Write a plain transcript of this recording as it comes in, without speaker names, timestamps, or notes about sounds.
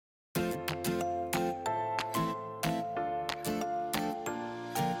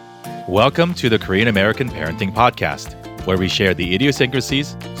Welcome to the Korean American Parenting Podcast, where we share the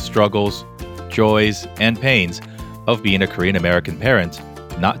idiosyncrasies, struggles, joys, and pains of being a Korean American parent,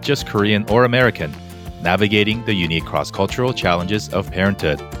 not just Korean or American, navigating the unique cross-cultural challenges of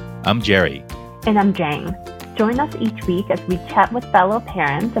parenthood. I'm Jerry. And I'm Jang. Join us each week as we chat with fellow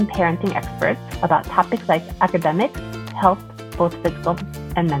parents and parenting experts about topics like academics, health, both physical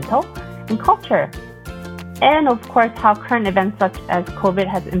and mental, and culture. And of course, how current events such as COVID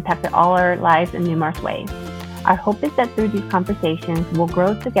has impacted all our lives in numerous ways. Our hope is that through these conversations, we'll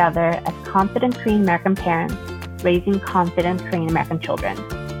grow together as confident Korean American parents, raising confident Korean American children.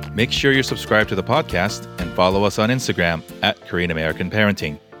 Make sure you're subscribed to the podcast and follow us on Instagram at Korean American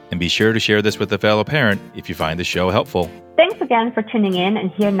Parenting. And be sure to share this with a fellow parent if you find the show helpful. Thanks again for tuning in, and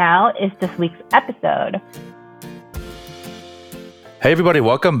here now is this week's episode. Hey everybody,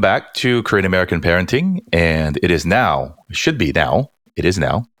 welcome back to Korean American Parenting. And it is now,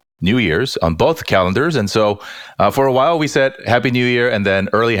 New Year's on both calendars. And so for a while we said Happy New Year and then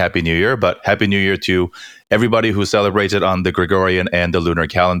early Happy New Year, but Happy New Year to everybody who celebrates it on the Gregorian and the lunar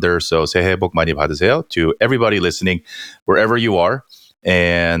calendar. So 새해 복 많이 받으세요 to everybody listening wherever you are.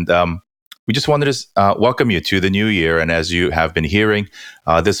 And we just wanted to welcome you to the new year. And as you have been hearing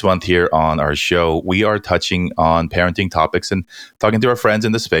this month here on our show, we are touching on parenting topics and talking to our friends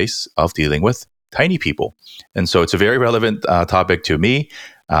in the space of dealing with tiny people. And so it's a very relevant topic to me.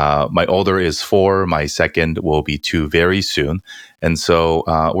 My older is 4. My second will be 2 very soon. And so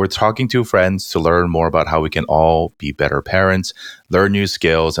we're talking to friends to learn more about how we can all be better parents, learn new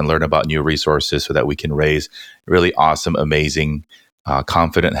skills, and learn about new resources so that we can raise really awesome, amazing,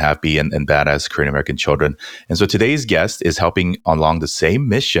 confident, happy, and badass Korean American children. And so today's guest is helping along the same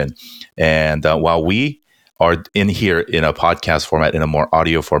mission. And while we are in here in a podcast format, in a more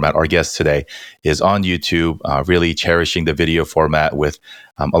audio format, our guest today is on YouTube, really cherishing the video format with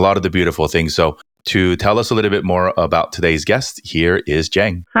a lot of the beautiful things. So to tell us a little bit more about today's guest, here is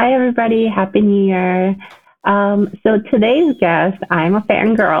Jang. Hi, everybody. Happy New Year. So today's guest, I'm a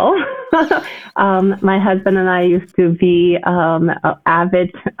fangirl. My husband and I used to be an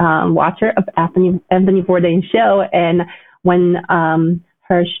avid watcher of Anthony Bourdain's show. And when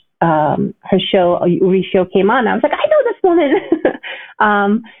her show, Uri show came on, I was like, I know this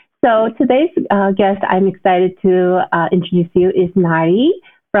woman. So today's guest I'm excited to introduce you is Nari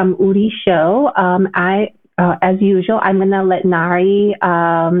from Uri show. As usual, I'm going to let Nari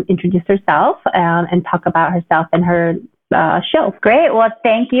introduce herself and talk about herself and her show. Great. Well,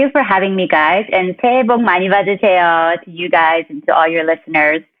 thank you for having me, guys. And 새해 복 많이 받으세요 to you guys and to all your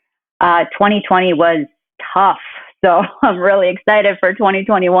listeners. 2020 was tough, so I'm really excited for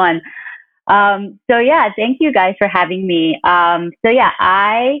 2021. Thank you guys for having me. My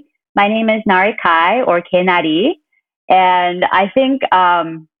name is Nari Kai, or Kenari, and I think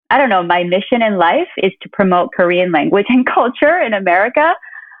my mission in life is to promote Korean language and culture in America.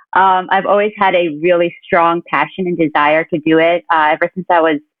 I've always had a really strong passion and desire to do it ever since I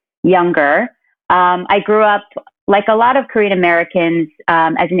was younger. I grew up, like a lot of Korean Americans,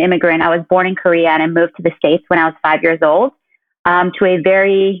 as an immigrant. I was born in Korea and I moved to the States when I was 5 years old to a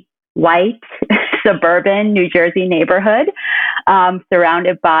very white suburban New Jersey neighborhood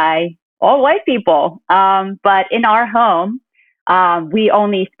surrounded by all white people. But in our home, we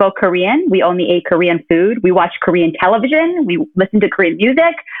only spoke Korean. We only ate Korean food. We watched Korean television. We listened to Korean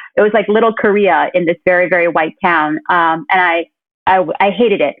music. It was like little Korea in this very, very white town. And I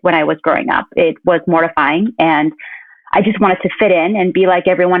hated it when I was growing up. It was mortifying. And I just wanted to fit in and be like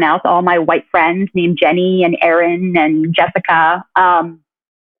everyone else, all my white friends named Jenny and Erin and Jessica.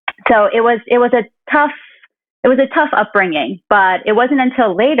 So it was a tough upbringing, but it wasn't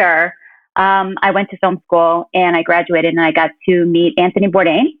until later I went to film school and I graduated and I got to meet Anthony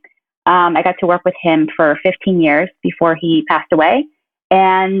Bourdain. I got to work with him for 15 years before he passed away.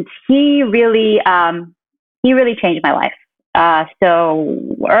 And he really changed my life. So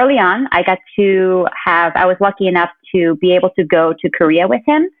early on, I was lucky enough to be able to go to Korea with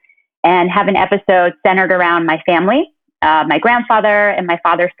him and have an episode centered around my family, my grandfather and my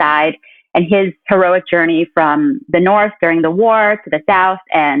father's side, and his heroic journey from the North during the war to the South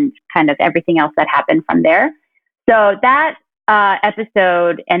and kind of everything else that happened from there. So that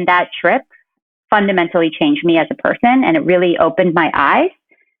episode and that trip fundamentally changed me as a person, and it really opened my eyes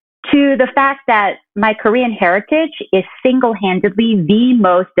to the fact that my Korean heritage is single-handedly the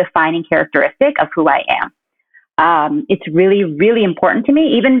most defining characteristic of who I am. It's really, really important to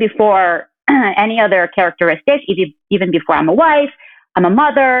me, even before any other characteristic, even before I'm a wife, I'm a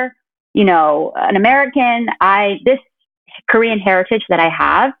mother, an American. This Korean heritage that I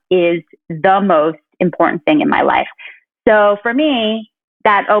have is the most important thing in my life. So for me,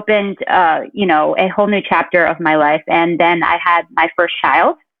 that opened, a whole new chapter of my life. And then I had my first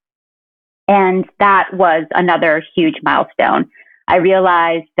child. And that was another huge milestone. I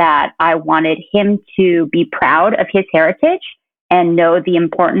realized that I wanted him to be proud of his heritage and know the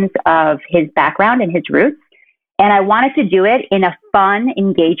importance of his background and his roots. And I wanted to do it in a fun,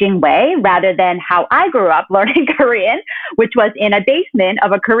 engaging way rather than how I grew up learning Korean, which was in a basement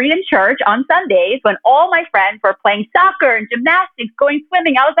of a Korean church on Sundays when all my friends were playing soccer and gymnastics, going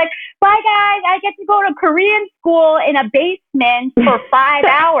swimming. I was like, bye guys, I get to go to Korean school in a basement for 5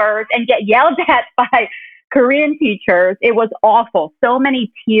 hours and get yelled at by Korean teachers. It was awful. So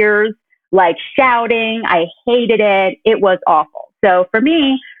many tears, like shouting. I hated it. It was awful. So for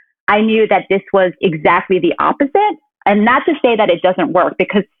me, I knew that this was exactly the opposite. And not to say that it doesn't work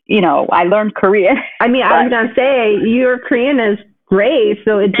because, I learned Korean. I mean, I was going to say, your Korean is great,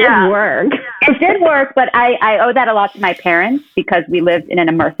 so it did work. It did work, but I owe that a lot to my parents because we lived in an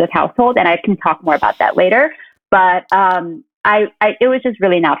immersive household, and I can talk more about that later. But it was just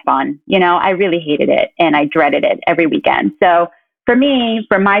really not fun. I really hated it, and I dreaded it every weekend. So for me,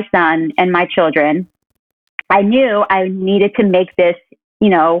 for my son and my children, I knew I needed to make this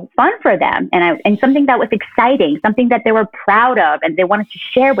fun for them and something that was exciting, something that they were proud of and they wanted to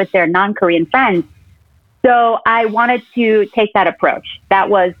share with their non-Korean friends. So I wanted to take that approach. That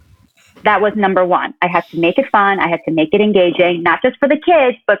was number one. I had to make it fun. I had to make it engaging, not just for the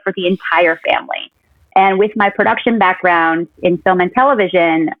kids, but for the entire family. And with my production background in film and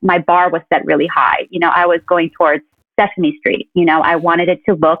television, my bar was set really high. I was going towards Sesame Street. I wanted it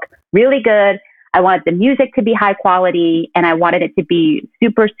to look really good. I wanted the music to be high quality, and I wanted it to be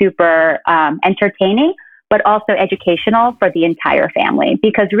super, super entertaining, but also educational for the entire family.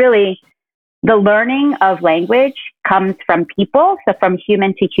 Because really, the learning of language comes from people, so from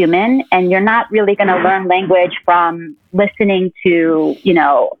human to human, and you're not really going to learn language from listening to,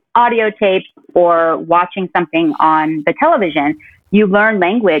 audio tapes or watching something on the television. You learn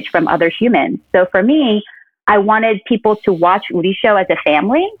language from other humans. So for me, I wanted people to watch Uri Show as a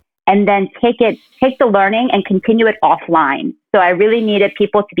family, and then take the learning and continue it offline. So I really needed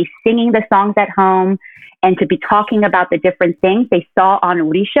people to be singing the songs at home and to be talking about the different things they saw on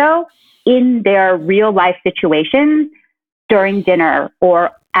Uri Show in their real life situations during dinner or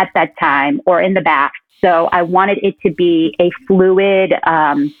at that time or in the bath. So I wanted it to be a fluid,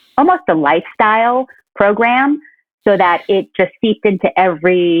 almost a lifestyle program so that it just seeped into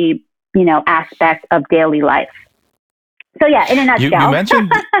every, aspect of daily life. So yeah, in a nutshell. You mentioned,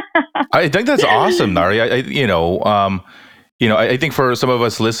 I think that's awesome, Nari. I think for some of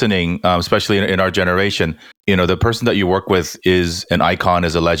us listening, especially in our generation, the person that you work with is an icon,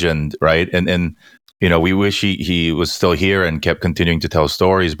 is a legend, right? And we wish he was still here and kept continuing to tell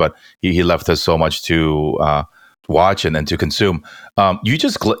stories, but he left us so much to watch and then to consume. You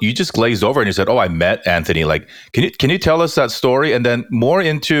just glazed over and you said, "Oh, I met Anthony." Like, can you tell us that story? And then more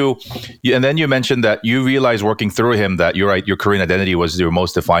into, and then you mentioned that you realized working through him that you're right, your Korean identity was your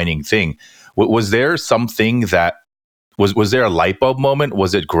most defining thing. Was there something that was there a light bulb moment?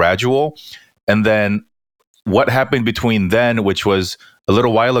 Was it gradual? And then what happened between then, which was a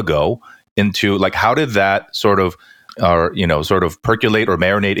little while ago, into like how did that sort of percolate or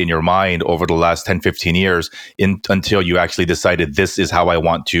marinate in your mind over the last 10, 15 years until you actually decided this is how I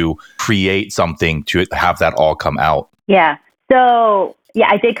want to create something to have that all come out? Yeah. So yeah,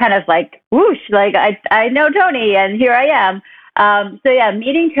 I did kind of like whoosh, like I know Tony and here I am.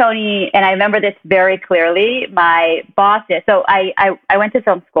 Meeting Tony, and I remember this very clearly, my bosses. So I went to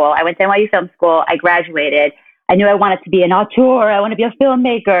film school. I went to NYU Film School. I graduated. I knew I wanted to be an auteur. I want to be a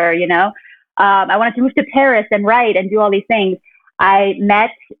filmmaker, I wanted to move to Paris and write and do all these things. I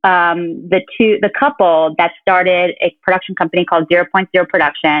met the couple that started a production company called 0.0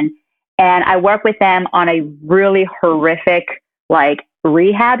 Production, and I worked with them on a really horrific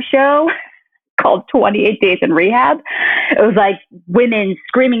rehab show called 28 Days in Rehab. It was like women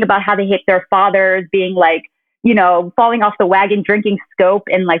screaming about how they hate their fathers, being falling off the wagon, drinking scope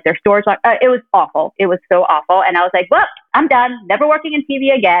in their stores. It was awful. It was so awful. And I was like, well, I'm done. Never working in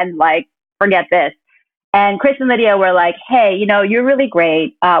TV again. Forget this. And Chris and Lydia were like, hey, you're really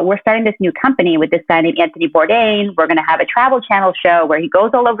great. We're starting this new company with this guy named Anthony Bourdain. We're going to have a travel channel show where he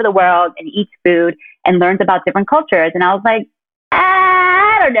goes all over the world and eats food and learns about different cultures. And I was like,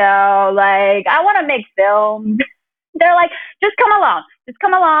 I don't know. I want to make films. They're like, just come along. Just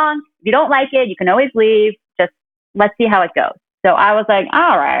come along. If you don't like it, you can always leave. Just let's see how it goes. So I was like,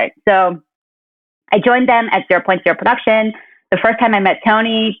 all right. So I joined them at 0.0 Production. The first time I met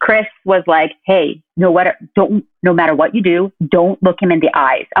Tony, Chris was like, hey, no matter what you do, don't look him in the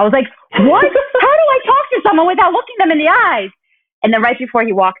eyes. I was like, what? How do I talk to someone without looking them in the eyes? And then right before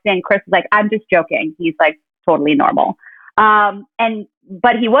he walks in, Chris was like, I'm just joking. He's like totally normal.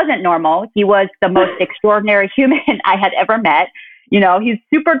 But he wasn't normal. He was the most extraordinary human I had ever met. He's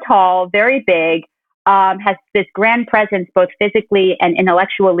super tall, very big, has this grand presence, both physically and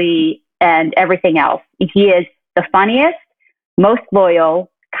intellectually and everything else. He is the funniest, most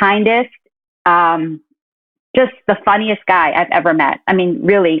loyal, kindest, just the funniest guy I've ever met. I mean,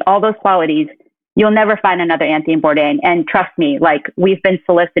 really, all those qualities, you'll never find another Anthony Bourdain. And trust me, like, we've been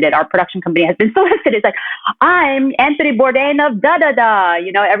solicited. Our production company has been solicited. It's like, I'm Anthony Bourdain of da-da-da.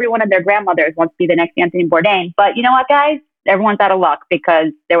 Everyone and their grandmothers wants to be the next Anthony Bourdain. But you know what, guys? Everyone's out of luck because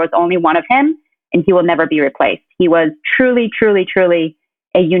there was only one of him and he will never be replaced. He was truly, truly, truly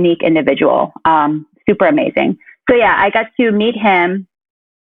a unique individual. Super amazing. So yeah, I got to meet him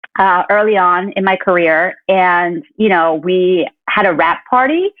early on in my career. And, we had a wrap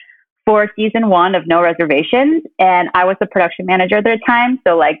party for season 1 of No Reservations. And I was the production manager at the time.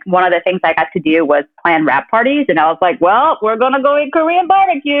 So like one of the things I got to do was plan wrap parties. And I was like, well, we're going to go eat Korean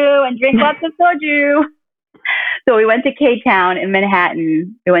barbecue and drink lots of soju. So we went to K-Town in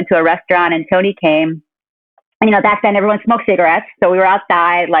Manhattan. We went to a restaurant and Tony came. And, back then everyone smoked cigarettes. So we were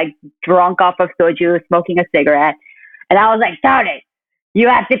outside, like drunk off of soju, smoking a cigarette. And I was like, Tony, you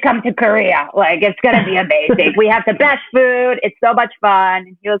have to come to Korea. Like, it's going to be amazing. We have the best food. It's so much fun.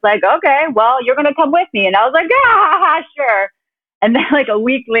 And he was like, okay, well, you're going to come with me. And I was like, yeah, sure. And then like a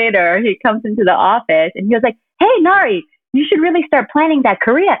week later, he comes into the office and he was like, hey, Nari, you should really start planning that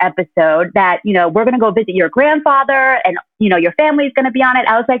Korea episode that, we're going to go visit your grandfather and, your family's going to be on it.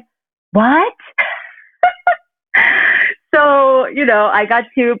 I was like, what? So, I got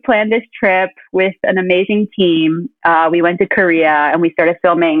to plan this trip with an amazing team. We went to Korea and we started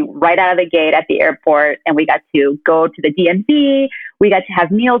filming right out of the gate at the airport. And we got to go to the DMZ. We got to have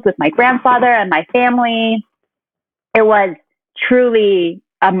meals with my grandfather and my family. It was truly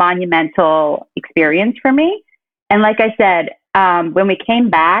a monumental experience for me. And like I said, when we came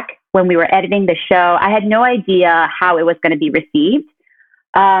back, when we were editing the show, I had no idea how it was going to be received.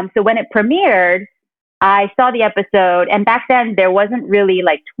 So when it premiered, I saw the episode, and back then there wasn't really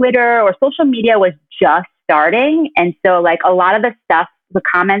like Twitter or social media was just starting. And so like a lot of the stuff, the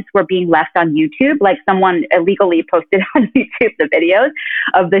comments were being left on YouTube. Like someone illegally posted on YouTube the videos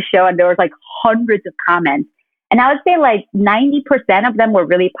of the show and there was like hundreds of comments. And I would say like 90% of them were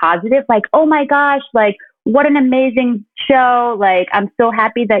really positive. Like, oh my gosh, like what an amazing show. Like, I'm so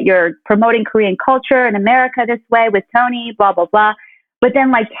happy that you're promoting Korean culture in America this way with Tony, blah, blah, blah. But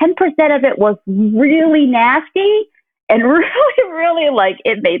then like 10% of it was really nasty and really, really like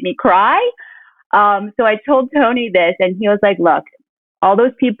it made me cry. So I told Tony this and he was like, look, all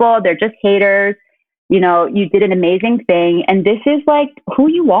those people, they're just haters. You did an amazing thing. And this is like who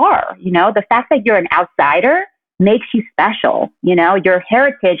you are. The fact that you're an outsider makes you special. Your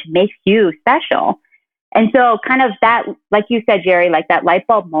heritage makes you special. And so kind of that, like you said, Jerry, like that light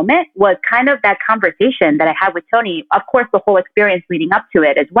bulb moment was kind of that conversation that I had with Tony. Of course, the whole experience leading up to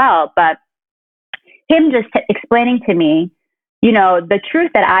it as well. But him just explaining to me, the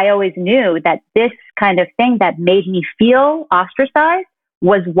truth that I always knew, that this kind of thing that made me feel ostracized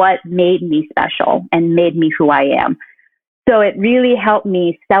was what made me special and made me who I am. So it really helped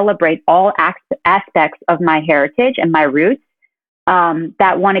me celebrate all aspects of my heritage and my roots.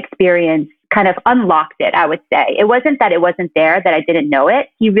 That one experience kind of unlocked it, I would say. It wasn't that it wasn't there, that I didn't know it.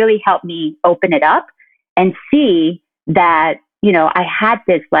 He really helped me open it up and see that, I had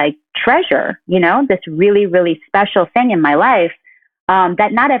this like treasure, this really, really special thing in my life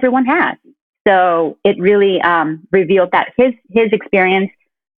that not everyone has. So it really revealed that his experience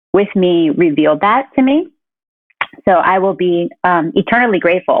with me revealed that to me. So I will be eternally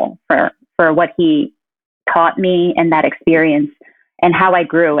grateful for what he taught me and that experience and how I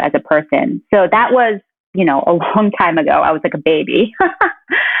grew as a person. So that was, a long time ago. I was like a baby.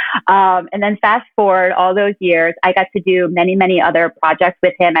 And then fast forward all those years, I got to do many, many other projects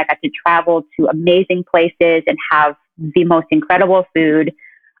with him. I got to travel to amazing places and have the most incredible food,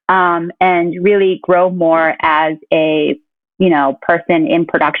 and really grow more as a, person in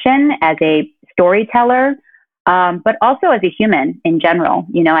production, as a storyteller, but also as a human in general.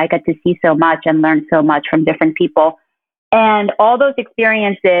 I got to see so much and learn so much from different people. And all those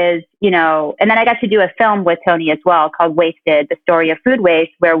experiences, and then I got to do a film with Tony as well called Wasted, the story of food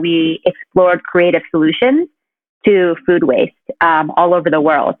waste, where we explored creative solutions to food waste all over the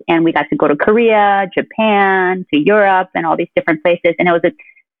world. And we got to go to Korea, Japan, to Europe, and all these different places. And it was a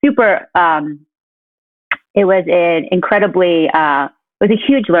super, it was an incredibly, it was a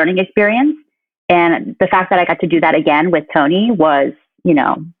huge learning experience. And the fact that I got to do that again with Tony was,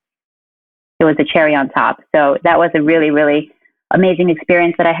 it was a cherry on top. So that was a really, really amazing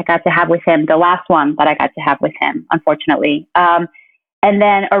experience that I got to have with him, the last one that I got to have with him, unfortunately. And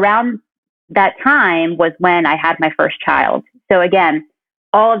then around that time was when I had my first child. So again,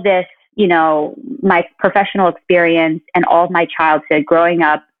 all of this, you know, my professional experience and all of my childhood growing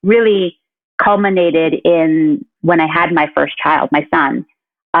up really culminated in when I had my first child, my son.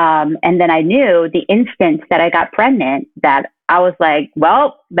 And then I knew the instant that I got pregnant that I was like,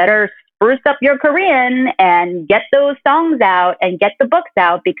 well, better spruce up your Korean and get those songs out and get the books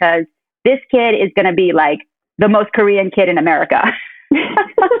out, because this kid is going to be like the most Korean kid in America.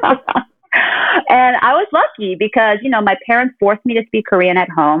 And I was lucky because, you know, my parents forced me to speak Korean at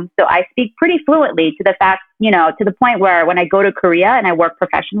home. So I speak pretty fluently, to the fact, you know, to the point where when I go to Korea and I work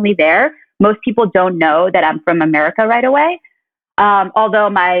professionally there, most people don't know that I'm from America right away. Although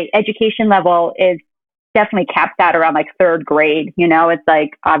my education level is definitely capped out around like third grade. You know, it's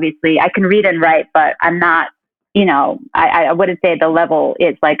like, obviously I can read and write, but I'm not, you know, I wouldn't say the level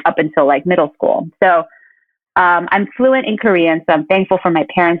is like up until like middle school. So I'm fluent in Korean, so I'm thankful for my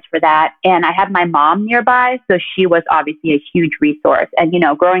parents for that. And I have my mom nearby, so she was obviously a huge resource. And, you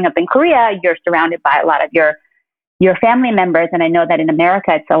know, growing up in Korea, you're surrounded by a lot of your family members. And I know that in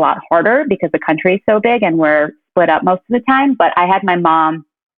America, it's a lot harder because the country is so big and we're split up most of the time. But I had my mom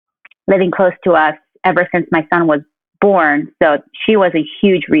living close to us ever since my son was born. So she was a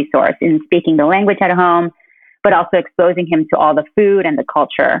huge resource in speaking the language at home, but also exposing him to all the food and the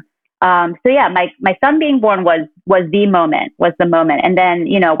culture. So yeah, my son being born was the moment. And then,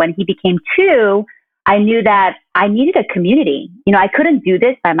 you know, when he became 2, I knew that I needed a community. You know, I couldn't do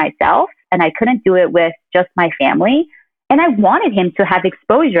this by myself, and I couldn't do it with just my family. And I wanted him to have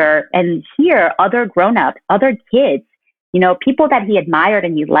exposure and hear other grown-ups, other kids, you know, people that he admired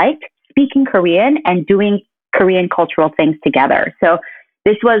and he liked speaking Korean and doing Korean cultural things together. So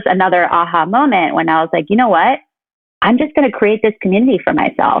this was another aha moment when I was like, you know what? I'm just going to create this community for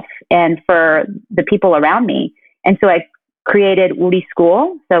myself and for the people around me. And so I created Uri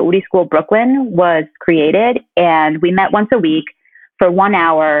School. So Uri School Brooklyn was created, and we met once a week for 1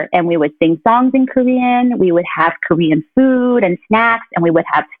 hour, and we would sing songs in Korean. We would have Korean food and snacks, and we would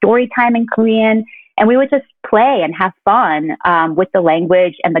have story time in Korean, and we would just play and have fun with the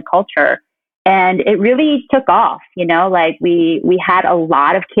language and the culture. And it really took off, you know, like we had a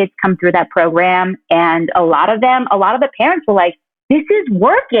lot of kids come through that program, and a lot of the parents were like, this is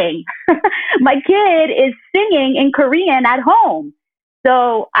working. My kid is singing in Korean at home.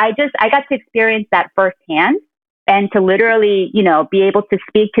 So I got to experience that firsthand, and to literally, you know, be able to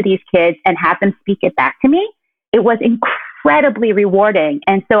speak to these kids and have them speak it back to me. It was incredibly rewarding.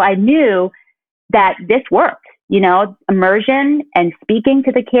 And so I knew that this worked. You know, immersion and speaking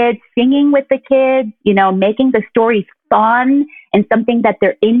to the kids, singing with the kids, you know, making the stories fun and something that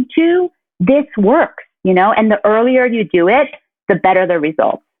they're into, this works, you know, and the earlier you do it, the better the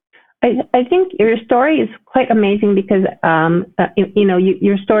results. I think your story is quite amazing because, you know,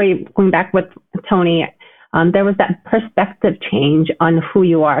 your story, going back with Tony, there was that perspective change on who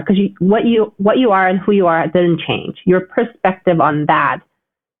you are, because what you are and who you are didn't change. Your perspective on that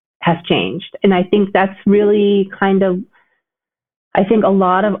has changed. And I think that's really I think a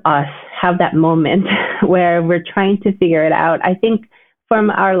lot of us have that moment where we're trying to figure it out. I think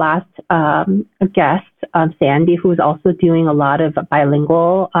from our last guest, Sandy, who's also doing a lot of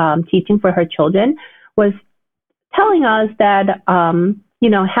bilingual teaching for her children, was telling us that, you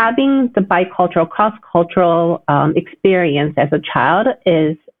know, having the bicultural, cross-cultural experience as a child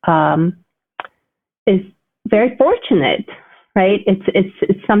is very fortunate. Right?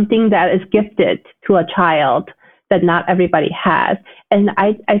 It's something that is gifted to a child that not everybody has. And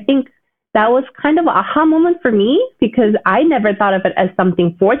I think that was kind of an aha moment for me, because I never thought of it as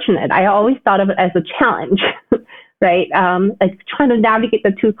something fortunate. I always thought of it as a challenge, right? Like trying to navigate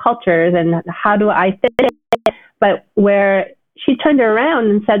the two cultures and how do I fit it? But where she turned it around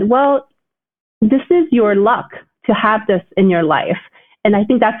and said, well, this is your luck to have this in your life. And I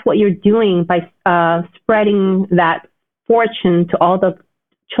think that's what you're doing by spreading that fortune to all the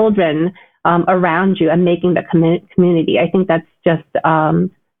children around you and making the community. I think that's just so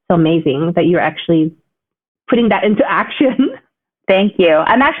amazing that you're actually putting that into action. Thank you.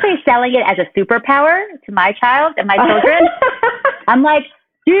 I'm actually selling it as a superpower to my child and my children. I'm like,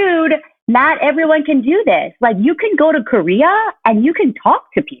 dude, not everyone can do this. Like, you can go to Korea and you can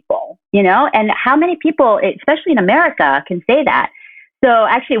talk to people, you know, and how many people, especially in America, can say that? So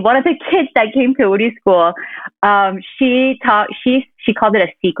actually, one of the kids that came to Uri School, she called it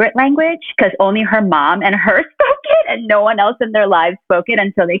a secret language because only her mom and her spoke it, and no one else in their lives spoke it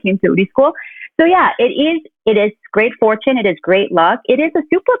until they came to Uri School. So yeah, it is great fortune. It is great luck. It is a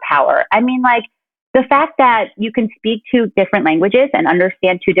superpower. I mean, like, the fact that you can speak two different languages and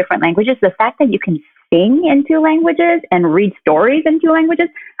understand two different languages, the fact that you can sing in two languages and read stories in two languages.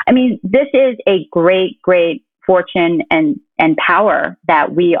 I mean, this is a great, great fortune and power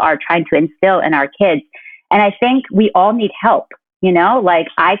that we are trying to instill in our kids. And I think we all need help, like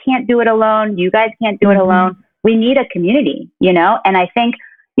I can't do it alone. You guys can't do it alone. We need a community, and I think,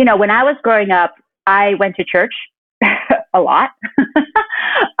 when I was growing up, I went to church a lot.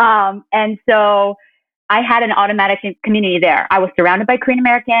 And so I had an automatic community there. I was surrounded by Korean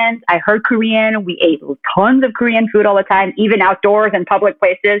Americans. I heard Korean. We ate tons of Korean food all the time, even outdoors in public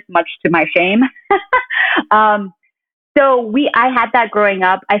places, much to my shame. So I had that growing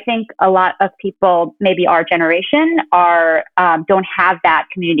up. I think a lot of people, maybe our generation, don't have that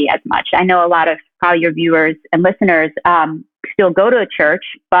community as much. I know a lot of probably your viewers and listeners still go to a church,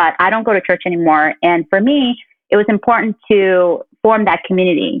 but I don't go to church anymore. And for me, it was important to form that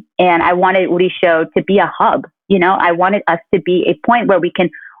community. And I wanted Uri Show to be a hub. I wanted us to be a point where we can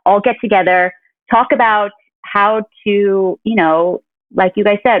all get together, talk about how to, like you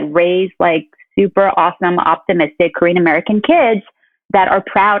guys said, raise like super awesome, optimistic Korean American kids that are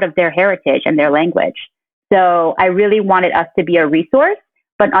proud of their heritage and their language. So I really wanted us to be a resource,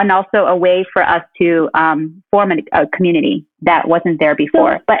 and also a way for us to form a community that wasn't there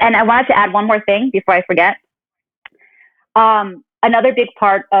before. And I wanted to add one more thing before I forget. Another big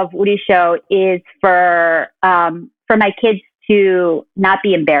part of Uri Show is for my kids to not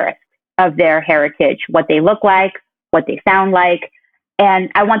be embarrassed of their heritage, what they look like, what they sound like.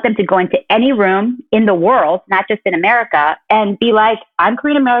 And I want them to go into any room in the world, not just in America, and be like, I'm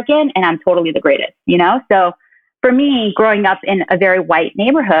Korean American and I'm totally the greatest, So for me, growing up in a very white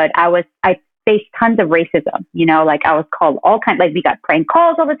neighborhood, I faced tons of racism, like I was called all kinds, like we got prank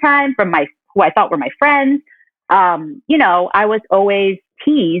calls all the time from who I thought were my friends. I was always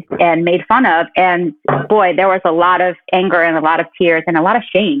teased and made fun of. And boy, there was a lot of anger and a lot of tears and a lot of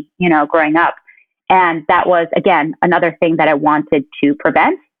shame, growing up. And that was, again, another thing that I wanted to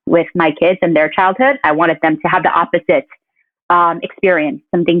prevent with my kids and their childhood. I wanted them to have the opposite experience,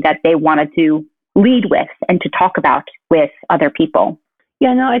 something that they wanted to lead with and to talk about with other people.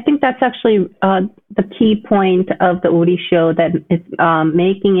 Yeah, no, I think that's actually the key point of the Uri Show, that it's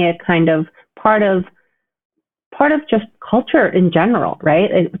making it kind of part of just culture in general,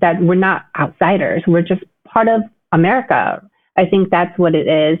 right? That we're not outsiders. We're just part of America. I think that's what it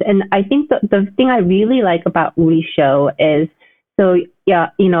is. And I think the thing I really like about Uri Show is, so yeah,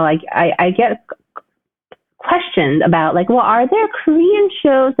 like I get questioned about like, well, are there Korean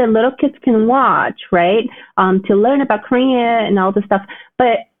shows that little kids can watch, right? To learn about Korea and all this stuff.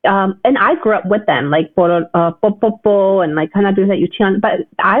 But and I grew up with them, like Popopo and like Hanadusa Yuchion. But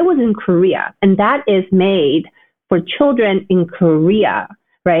I was in Korea, and that is made for children in Korea,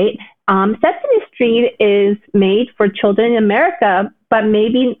 right? Sesame Street is made for children in America, but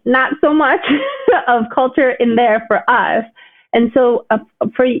maybe not so much of culture in there for us. And so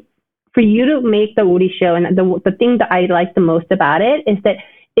for you to make the Uri Show, and the thing that I like the most about it is that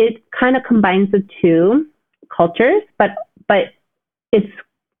it kind of combines the two cultures, but it's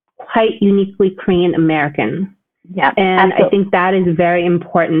quite uniquely Korean American. Yeah, and absolutely. I think that is very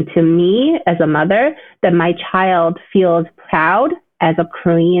important to me as a mother, that my child feels proud as a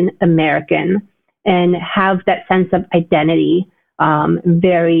Korean American and have that sense of identity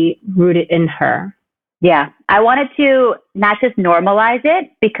very rooted in her. Yeah, I wanted to not just normalize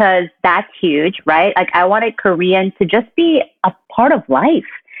it, because that's huge, right? Like I wanted Korean to just be a part of life,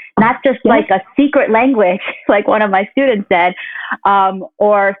 not just like a secret language, like one of my students said,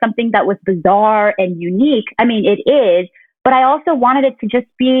 or something that was bizarre and unique. I mean, it is, but I also wanted it to just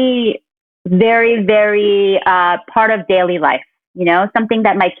be very, very part of daily life. Something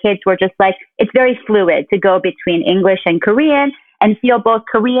that my kids were just like, it's very fluid to go between English and Korean and feel both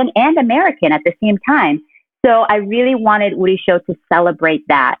Korean and American at the same time. So I really wanted Uri Show to celebrate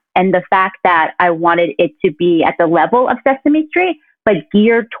that. And the fact that I wanted it to be at the level of Sesame Street, but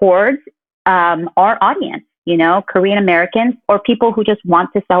geared towards our audience, Korean Americans or people who just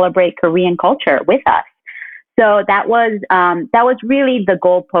want to celebrate Korean culture with us. So that was really the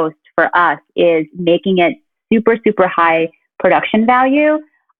goalpost for us, is making it super, super high production value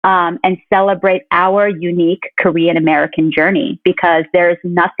and celebrate our unique Korean American journey, because there's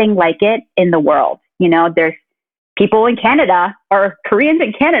nothing like it in the world. There's people in Canada, or Koreans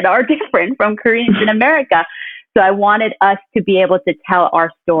in Canada are different from Koreans in America. So I wanted us to be able to tell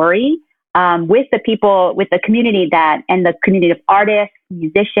our story with the people, with the community and the community of artists,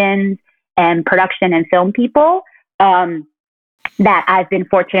 musicians, and production and film people that I've been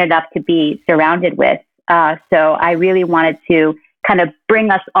fortunate enough to be surrounded with. So I really wanted to kind of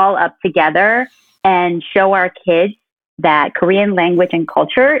bring us all up together and show our kids that Korean language and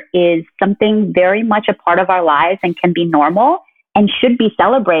culture is something very much a part of our lives and can be normal and should be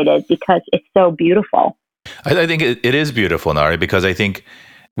celebrated because it's so beautiful. I think it is beautiful, Nari, because I think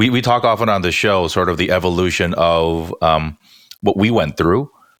we talk often on the show sort of the evolution of what we went through.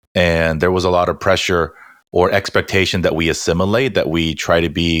 And there was a lot of pressure or expectation that we assimilate, that we try to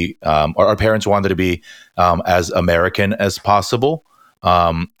be, our parents wanted to be as American as possible,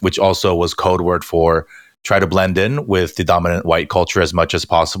 which also was code word for try to blend in with the dominant white culture as much as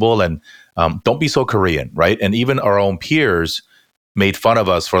possible. And don't be so Korean, right? And even our own peers made fun of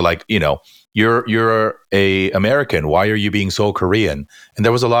us for like, you're a American. Why are you being so Korean? And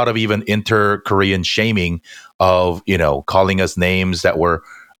there was a lot of even inter-Korean shaming of, calling us names that were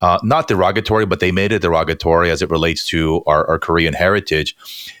not derogatory, but they made it derogatory as it relates to our Korean heritage.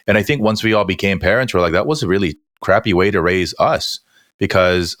 And I think once we all became parents, we're like, that was a really crappy way to raise us.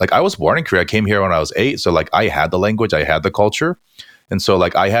 Because like I was born in Korea, I came here when I was 8. So like I had the language, I had the culture. And so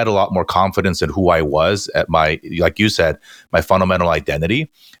like I had a lot more confidence in who I was at my, like you said, my fundamental identity.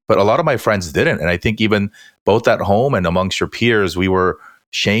 But a lot of my friends didn't. And I think even both at home and amongst your peers, we were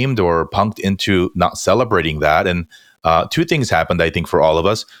shamed or punked into not celebrating that. And two things happened, I think, for all of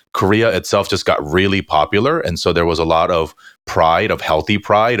us. Korea itself just got really popular. And so there was a lot of pride, of healthy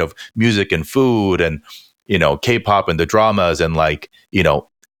pride, of music and food and, K-pop and the dramas. And like,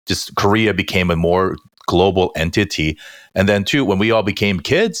 just Korea became a more global entity. And then two, when we all became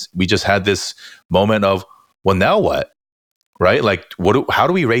kids, we just had this moment of, well, now what? Right? Like, how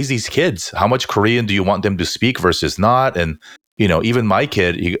do we raise these kids? How much Korean do you want them to speak versus not? And, even my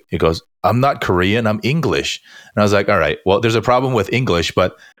kid, he goes, I'm not Korean, I'm English. And I was like, all right, well, there's a problem with English,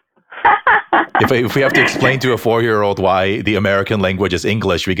 but if we have to explain to a 4-year-old why the American language is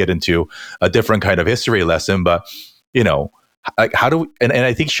English, we get into a different kind of history lesson. But, like how do we, and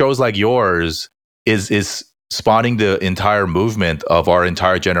I think shows like yours is spawning the entire movement of our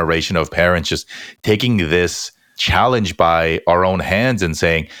entire generation of parents, just taking this challenge by our own hands and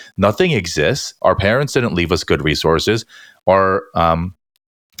saying, nothing exists. Our parents didn't leave us good resources. Our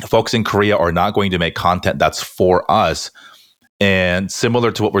folks in Korea are not going to make content that's for us. And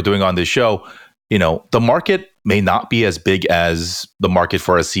similar to what we're doing on this show, the market may not be as big as the market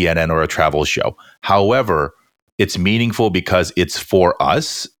for a CNN or a travel show. However, it's meaningful because it's for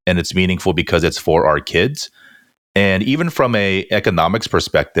us, and it's meaningful because it's for our kids. And even from a economics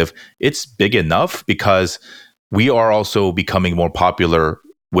perspective, it's big enough because we are also becoming more popular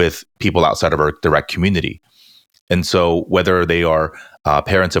with people outside of our direct community. And so whether they are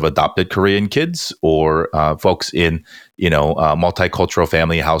parents of adopted Korean kids or folks in, multicultural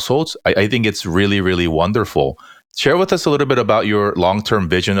family households, I think it's really, really wonderful. Share with us a little bit about your long-term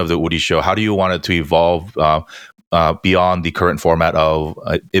vision of the Uri Show. How do you want it to evolve beyond the current format of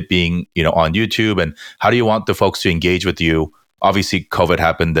it being, on YouTube? And how do you want the folks to engage with you? Obviously, COVID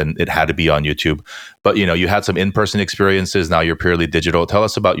happened and it had to be on YouTube. But, you had some in-person experiences. Now you're purely digital. Tell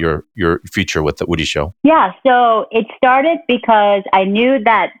us about your future with the Uri Show. Yeah, so it started because I knew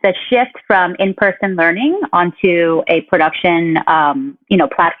that the shift from in-person learning onto a production,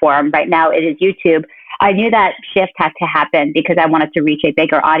 platform, right now it is YouTube. I knew that shift had to happen because I wanted to reach a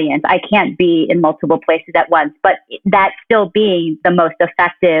bigger audience. I can't be in multiple places at once, but that still being the most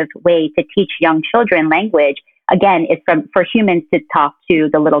effective way to teach young children language, again, is for humans to talk to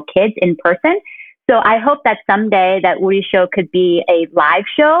the little kids in person. So I hope that someday that Uri Show could be a live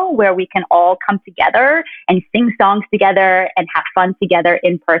show where we can all come together and sing songs together and have fun together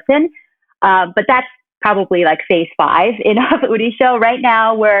in person. But that's probably like phase 5 in of Uri Show. Right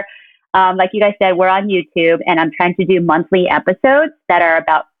now, we're like you guys said, we're on YouTube, and I'm trying to do monthly episodes that are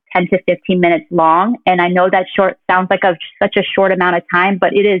about 10 to 15 minutes long. And I know that short sounds like such a short amount of time,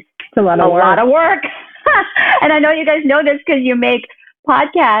 but it is a lot of work. And I know you guys know this because you make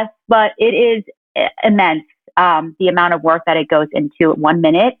podcasts, but it is immense, the amount of work that it goes into 1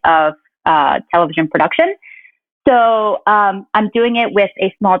 minute of television production. So I'm doing it with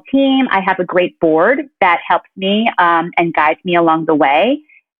a small team. I have a great board that helps me and guides me along the way.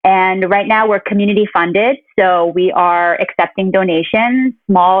 And right now we're community funded. So we are accepting donations,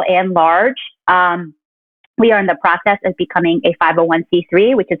 small and large. We are in the process of becoming a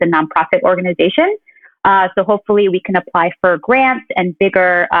 501c3, which is a nonprofit organization. So hopefully we can apply for grants and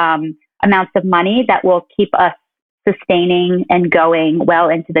bigger amounts of money that will keep us sustaining and going well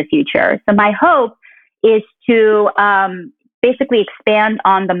into the future. So my hope is to basically expand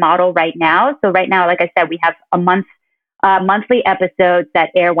on the model right now. So right now, like I said, we have monthly episodes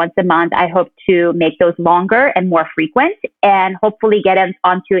that air once a month. I hope to make those longer and more frequent, and hopefully get us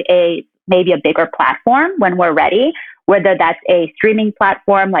onto maybe a bigger platform when we're ready, whether that's a streaming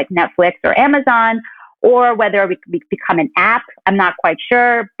platform like Netflix or Amazon, or whether we become an app. I'm not quite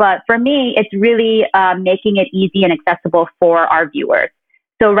sure. But for me, it's really making it easy and accessible for our viewers.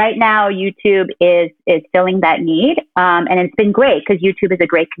 So right now, YouTube is filling that need. And it's been great because YouTube is a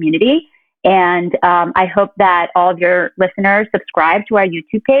great community. And I hope that all of your listeners subscribe to our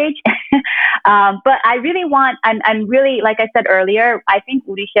YouTube page. But I really I'm really, like I said earlier, I think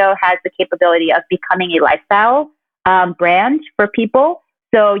Uri Show has the capability of becoming a lifestyle brand for people.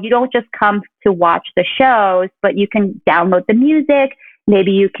 So you don't just come to watch the shows, but you can download the music.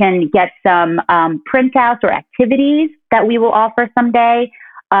 Maybe you can get some printouts or activities that we will offer someday.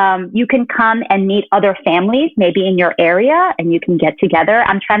 You can come and meet other families, maybe in your area, and you can get together.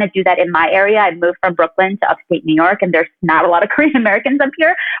 I'm trying to do that in my area. I moved from Brooklyn to upstate New York, and there's not a lot of Korean Americans up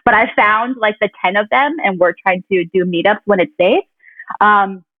here, but I found like the 10 of them, and we're trying to do meetups when it's safe.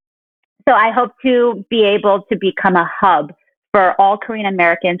 So I hope to be able to become a hub for all Korean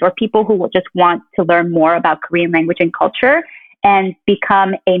Americans or people who will just want to learn more about Korean language and culture, and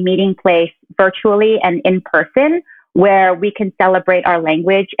become a meeting place virtually and in person where we can celebrate our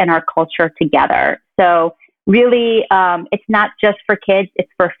language and our culture together. So really, it's not just for kids,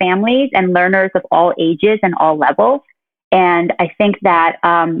 it's for families and learners of all ages and all levels. And I think that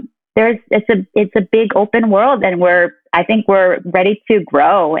it's a big open world, and I think we're ready to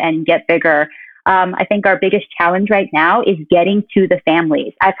grow and get bigger. I think our biggest challenge right now is getting to the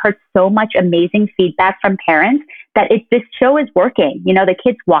families. I've heard so much amazing feedback from parents that this show is working. You know, the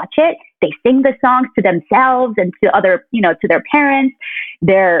kids watch it, they sing the songs to themselves and to other, to their parents.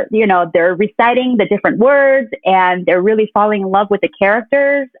 They're reciting the different words, and they're really falling in love with the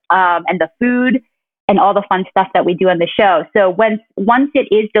characters and the food and all the fun stuff that we do on the show. So once it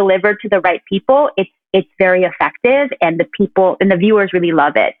is delivered to the right people, it's very effective, and the people and the viewers really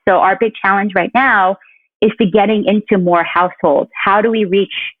love it. So our big challenge right now is to getting into more households. How do we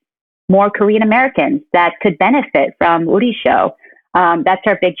reach more Korean Americans that could benefit from Uri Show? That's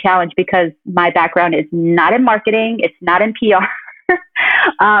our big challenge, because my background is not in marketing. It's not in PR.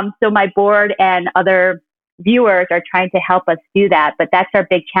 So my board and other viewers are trying to help us do that. But that's our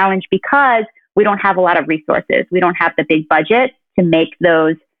big challenge, because we don't have a lot of resources. We don't have the big budget to make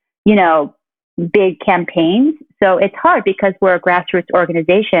those, big campaigns. So it's hard because we're a grassroots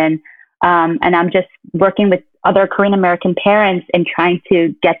organization. And I'm just working with other Korean American parents and trying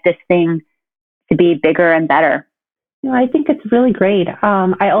to get this thing to be bigger and better. I think it's really great.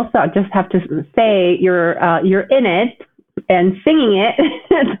 I also just have to say you're in it and singing it.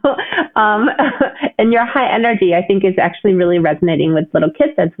 And your high energy, I think, is actually really resonating with little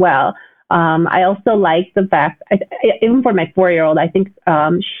kids as well. I also like the fact, even for my 4-year-old, I think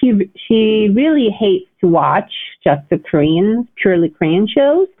she really hates to watch just the purely Korean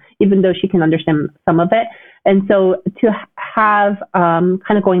shows, even though she can understand some of it. And so to have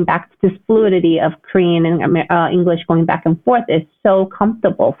kind of going back to this fluidity of Korean and English going back and forth is so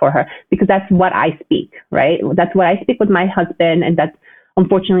comfortable for her, because that's what I speak, right? That's what I speak with my husband, and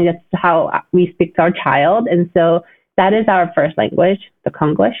unfortunately that's how we speak to our child. And so that is our first language, the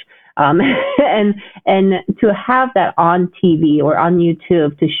Konglish. And to have that on TV or on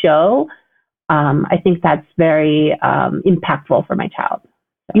YouTube to show, I think that's very impactful for my child.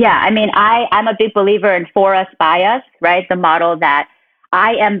 So. Yeah, I mean, I'm a big believer in for us, by us, right? The model that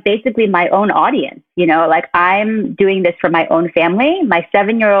I am basically my own audience, like I'm doing this for my own family. My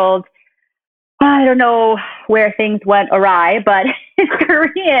 7-year-old, I don't know where things went awry, but his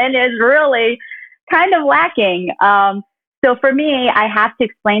Korean is really kind of lacking. So for me, I have to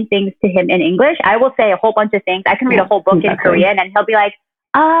explain things to him in English. I will say a whole bunch of things. I can read a whole book in Korean, and he'll be like,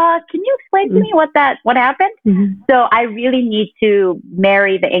 can you explain to me what happened? Mm-hmm. So I really need to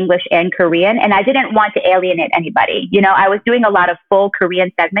marry the English and Korean, and I didn't want to alienate anybody. I was doing a lot of full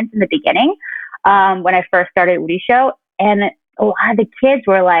Korean segments in the beginning when I first started Uri Show, and a lot of the kids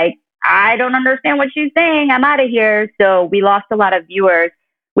were like, I don't understand what she's saying. I'm out of here. So we lost a lot of viewers.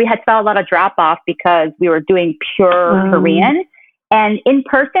 We had felt a lot of drop off because we were doing pure Korean. And in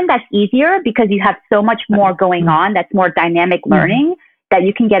person, that's easier because you have so much more going on. That's more dynamic learning that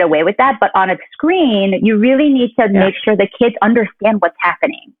you can get away with that. But on a screen, you really need to make sure the kids understand what's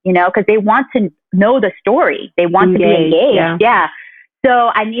happening, because they want to know the story. They want to be engaged. Yeah.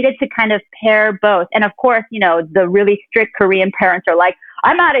 So I needed to kind of pair both. And of course, the really strict Korean parents are like,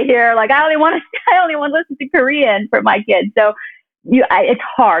 I'm out of here. Like, I only want to listen to Korean for my kids. So it's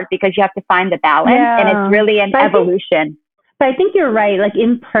hard because you have to find the balance, and it's really an evolution. But I think you're right. Like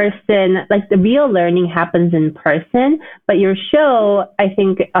in person, like the real learning happens in person, but your show, I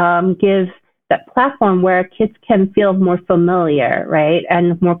think, gives that platform where kids can feel more familiar, right?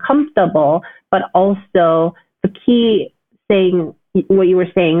 And more comfortable, but also the key saying what you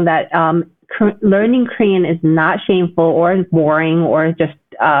were saying, that learning Korean is not shameful or boring or just,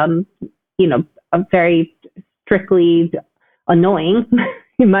 a very strictly annoying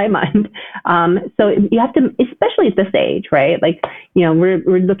in my mind. So you have to, especially at this age, right? Like,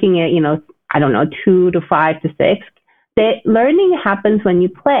 we're looking at, I don't know, 2 to 5 to 6. The learning happens when you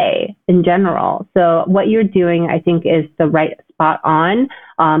play in general. So what you're doing, I think, is the right spot on.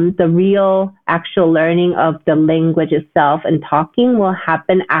 The real actual learning of the language itself and talking will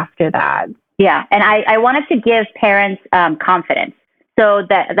happen after that. Yeah. And I wanted to give parents confidence. So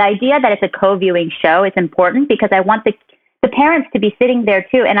the idea that it's a co-viewing show is important because I want the parents to be sitting there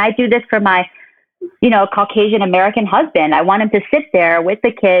too. And I do this for my, Caucasian American husband. I want him to sit there with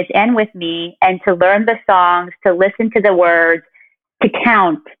the kids and with me and to learn the songs, to listen to the words, to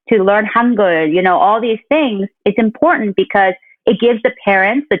count, to learn Hangul, all these things. It's important because it gives the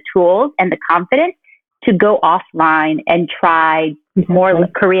parents the tools and the confidence to go offline and try more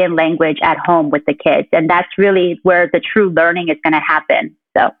Korean language at home with the kids. And that's really where the true learning is going to happen.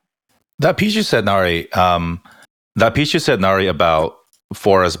 So that piece you said, Nari, about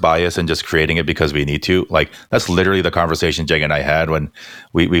forest bias and just creating it because we need to, like, that's literally the conversation Jeng and I had when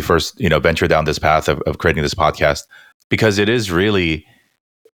we first, ventured down this path of creating this podcast, because it is really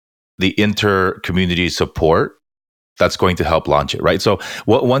the inter-community support that's going to help launch it, right? So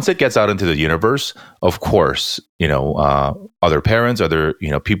once it gets out into the universe, of course, other parents, other,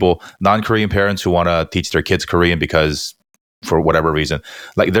 people, non-Korean parents who want to teach their kids Korean because for whatever reason,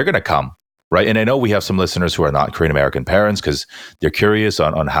 like, they're going to come. Right. And I know we have some listeners who are not Korean American parents because they're curious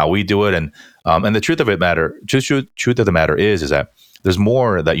on how we do it. And the truth of the matter is that there's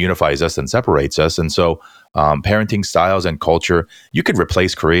more that unifies us than separates us. And so parenting styles and culture, you could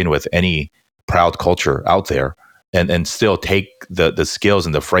replace Korean with any proud culture out there and still take the skills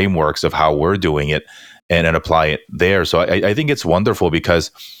and the frameworks of how we're doing it and apply it there. So I think it's wonderful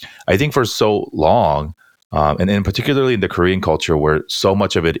because I think for so long, and particularly in the Korean culture, where so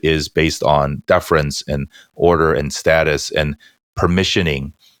much of it is based on deference and order and status and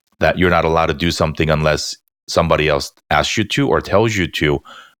permissioning, that you're not allowed to do something unless somebody else asks you to or tells you to,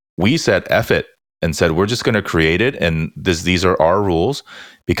 we said F it and said, we're just going to create it. And these are our rules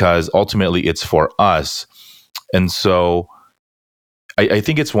because ultimately it's for us. And so I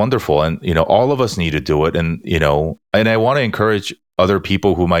think it's wonderful. And, all of us need to do it. And, and I want to encourage other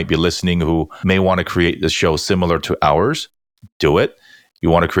people who might be listening who may want to create a show similar to ours, do it.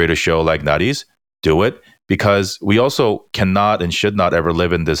 You want to create a show like Nari's, do it. Because we also cannot and should not ever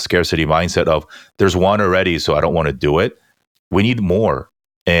live in this scarcity mindset of there's one already, so I don't want to do it. We need more.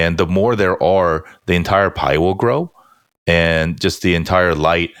 And the more there are, the entire pie will grow and just the entire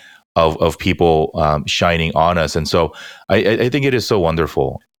light of people shining on us. And so I think it is so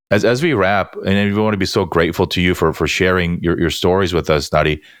wonderful. As we wrap, and we want to be so grateful to you for sharing your stories with us,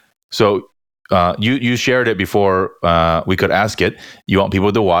 Nari. So you shared it before we could ask it. You want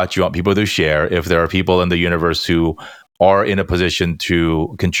people to watch. You want people to share. If there are people in the universe who are in a position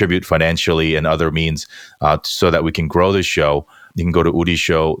to contribute financially and other means so that we can grow this show, you can go to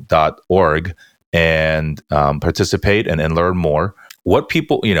urishow.org and participate and learn more. What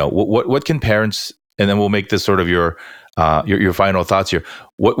people, what can parents, and then we'll make this sort of your final thoughts here.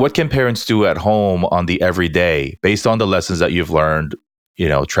 What can parents do at home on the everyday based on the lessons that you've learned,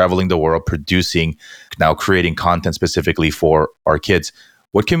 traveling the world, producing, now creating content specifically for our kids?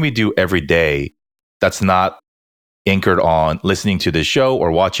 What can we do every day that's not anchored on listening to this show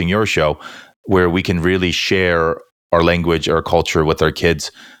or watching your show, where we can really share our language, our culture with our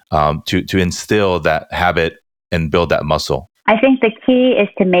kids to instill that habit and build that muscle? I think the key is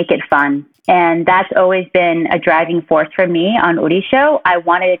to make it fun. And that's always been a driving force for me on Uri Show. I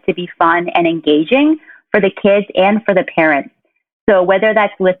wanted it to be fun and engaging for the kids and for the parents. So whether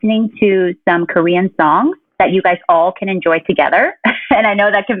that's listening to some Korean songs that you guys all can enjoy together, and I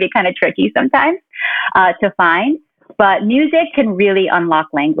know that can be kind of tricky sometimes to find, but music can really unlock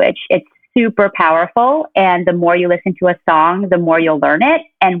language. It's super powerful. And the more you listen to a song, the more you'll learn it.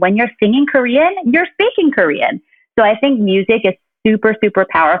 And when you're singing Korean, you're speaking Korean. So I think music is super, super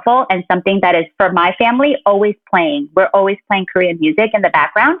powerful and something that is, for my family, always playing. We're always playing Korean music in the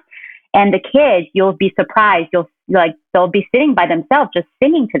background. And the kids, you'll be surprised. They'll be sitting by themselves, just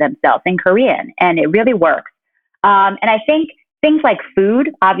singing to themselves in Korean. And it really works. And I think things like food,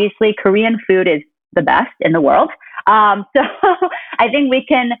 obviously Korean food is the best in the world. So I think we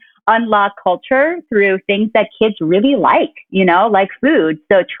can unlock culture through things that kids really like food.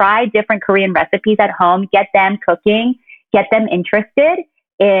 So try different Korean recipes at home, get them cooking, get them interested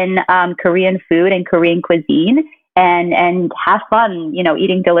in Korean food and Korean cuisine, and have fun,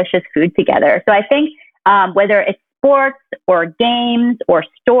 eating delicious food together. So I think whether it's sports or games or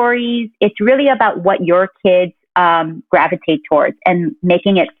stories. It's really about what your kids gravitate towards and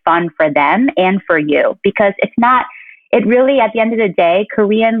making it fun for them and for you. Because it really, at the end of the day,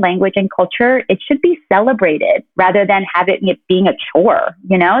 Korean language and culture, it should be celebrated rather than have it being a chore,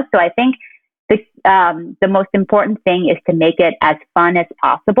 you know? So I think the most important thing is to make it as fun as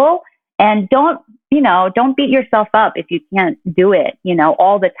possible. And don't beat yourself up if you can't do it,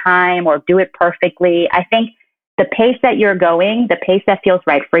 all the time or do it perfectly. I think the pace that you're going, the pace that feels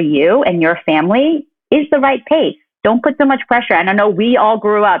right for you and your family is the right pace. Don't put so much pressure. And I know we all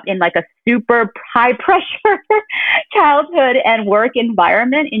grew up in like a super high pressure childhood and work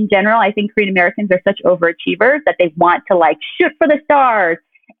environment in general. I think Korean Americans are such overachievers that they want to like shoot for the stars.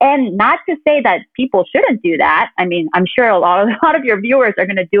 And not to say that people shouldn't do that. I mean, I'm sure a lot of your viewers are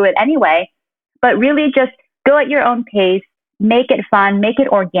going to do it anyway, but really just go at your own pace, make it fun, make it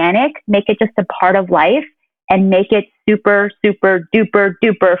organic, make it just a part of life, and make it super, super duper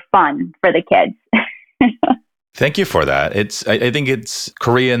duper fun for the kids. Thank you for that. I think it's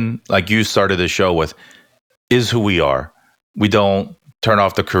Korean, like you started the show with, is who we are. We don't turn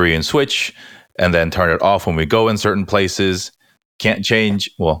off the Korean switch and then turn it off when we go in certain places. Can't change.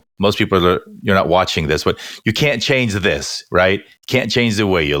 Well, most people you're not watching this, but you can't change this, right? Can't change the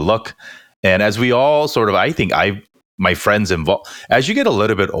way you look. And as we all sort of, I think my friends involved, as you get a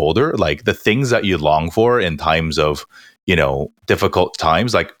little bit older, like the things that you long for in times of, difficult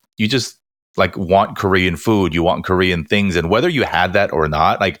times, like you just like want Korean food, you want Korean things. And whether you had that or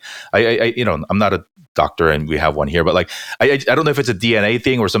not, like I'm not a doctor and we have one here, but like, I don't know if it's a DNA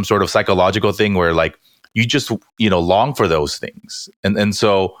thing or some sort of psychological thing where like, you just, long for those things. And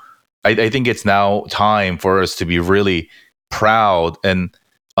so I think it's now time for us to be really proud and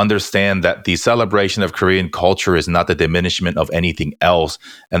understand that the celebration of Korean culture is not the diminishment of anything else,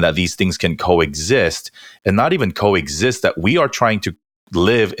 and that these things can coexist, and not even coexist, that we are trying to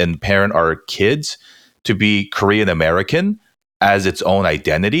live and parent our kids to be Korean American as its own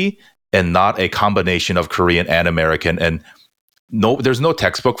identity and not a combination of Korean and American. And no, there's no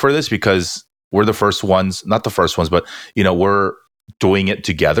textbook for this because we're the first ones, not the first ones, but, we're doing it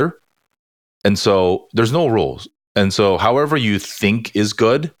together. And so there's no rules. And so however you think is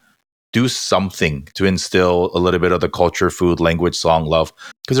good, do something to instill a little bit of the culture, food, language, song, love,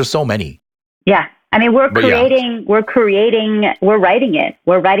 because there's so many. Yeah. I mean, we're writing it.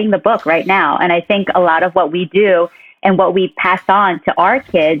 We're writing the book right now. And I think a lot of what we do and what we pass on to our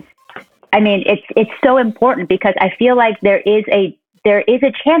kids, I mean, it's so important because I feel like there is a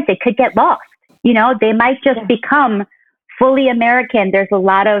chance it could get lost. They might just become fully American. There's a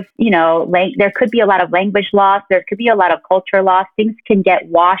lot of, there could be a lot of language loss. There could be a lot of culture loss. Things can get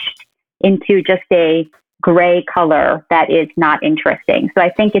washed into just a gray color that is not interesting. So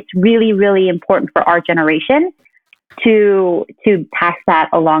I think it's really, really important for our generation to pass that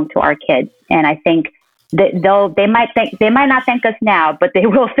along to our kids. And I think that they might not thank us now, but they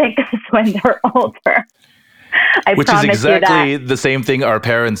will thank us when they're older. Which is exactly the same thing our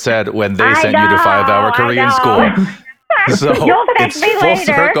parents said when they sent you to 5-hour Korean school. So you'll thank me full later.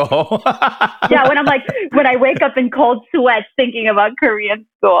 Circle. Yeah, when I wake up in cold sweats thinking about Korean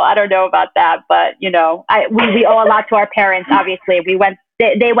school, I don't know about that, but we owe a lot to our parents. Obviously,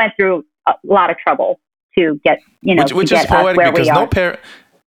 they went through a lot of trouble to get which is poetic because no parent.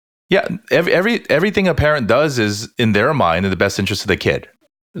 Yeah, everything a parent does is in their mind in the best interest of the kid.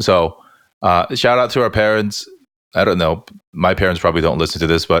 So. Shout out to our parents. I don't know. My parents probably don't listen to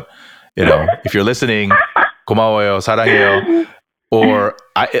this, but if you're listening, 고마워요, 사랑해요. Or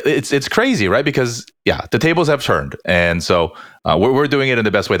it's crazy, right? Because the tables have turned, and so we're doing it in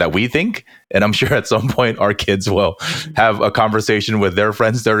the best way that we think. And I'm sure at some point our kids will have a conversation with their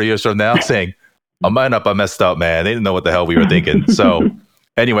friends 30 years from now, saying, "I messed up, man. They didn't know what the hell we were thinking." So.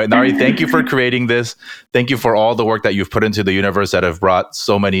 Anyway, Nari, thank you for creating this. Thank you for all the work that you've put into the universe that have brought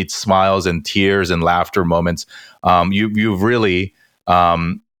so many smiles and tears and laughter moments. You've really,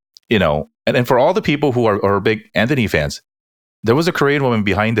 and for all the people who are big Anthony fans, there was a Korean woman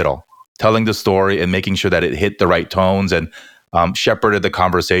behind it all, telling the story and making sure that it hit the right tones and shepherded the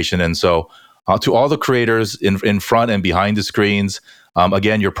conversation. And so to all the creators in front and behind the screens,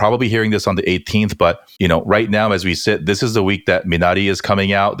 again, you're probably hearing this on the 18th, but right now as we sit, this is the week that Minari is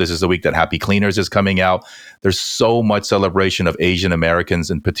coming out. This is the week that Happy Cleaners is coming out. There's so much celebration of Asian Americans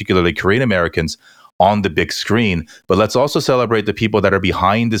and particularly Korean Americans on the big screen. But let's also celebrate the people that are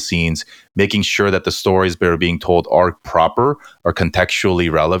behind the scenes, making sure that the stories that are being told are proper, are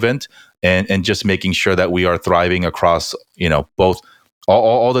contextually relevant, and just making sure that we are thriving across, both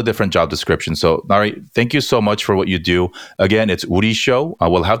all the different job descriptions. So, Nari, thank you so much for what you do. Again, it's Woori Show.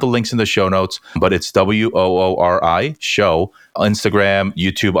 We'll have the links in the show notes, but it's WOORI Show. Instagram,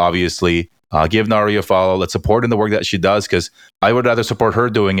 YouTube, obviously. Give Nari a follow. Let's support in the work that she does, because I would rather support her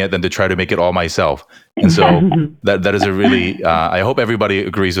doing it than to try to make it all myself. And so that is a really, I hope everybody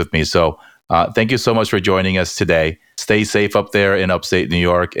agrees with me. So thank you so much for joining us today. Stay safe up there in upstate New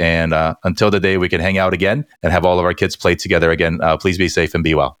York. And until the day we can hang out again and have all of our kids play together again, please be safe and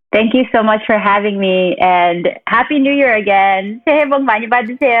be well. Thank you so much for having me, and Happy New Year again. 새해 복 많이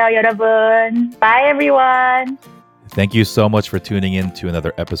받으세요, 여러분. Bye, everyone. Thank you so much for tuning in to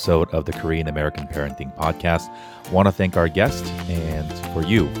another episode of the Korean American Parenting Podcast. I want to thank our guest and for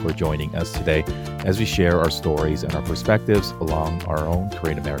you for joining us today as we share our stories and our perspectives along our own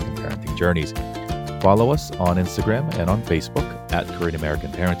Korean American parenting journeys. Follow us on Instagram and on Facebook at Korean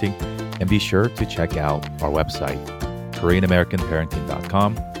American Parenting, and be sure to check out our website,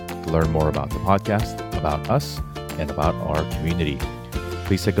 KoreanAmericanParenting.com, to learn more about the podcast, about us, and about our community.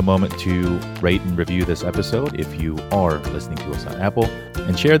 Please take a moment to rate and review this episode if you are listening to us on Apple,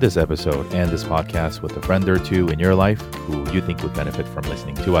 and share this episode and this podcast with a friend or two in your life who you think would benefit from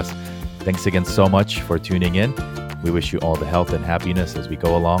listening to us. Thanks again so much for tuning in. We wish you all the health and happiness as we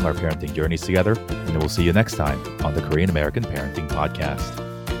go along our parenting journeys together, and we'll see you next time on the Korean American Parenting Podcast.